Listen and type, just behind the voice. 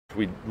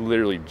We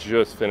literally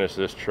just finished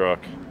this truck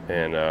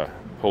and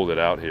pulled it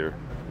out here.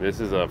 This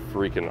is a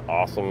freaking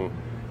awesome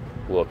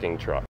looking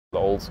truck. The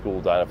old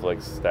school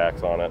Dynaflex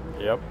stacks on it.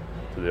 Yep.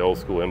 The old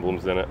school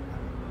emblems in it.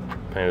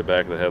 Painted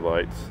back of the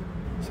headlights.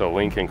 So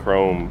Lincoln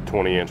Chrome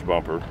 20-inch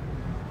bumper,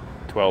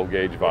 12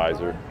 gauge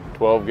visor,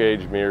 12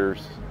 gauge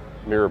mirrors,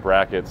 mirror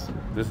brackets.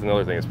 This is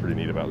another thing that's pretty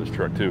neat about this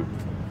truck too,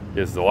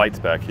 is the lights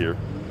back here.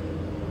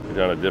 We've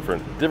done a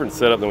different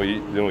setup than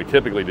we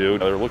typically do.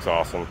 It looks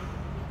awesome.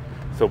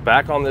 So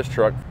back on this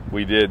truck,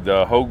 we did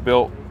Hogue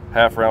built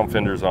half round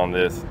fenders on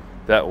this.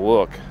 That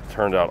look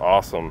turned out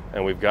awesome,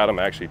 and we've got them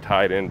actually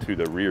tied into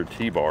the rear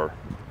T-bar,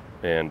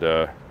 and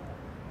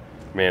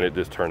man, it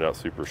just turned out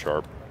super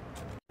sharp.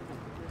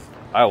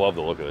 I love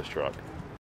the look of this truck.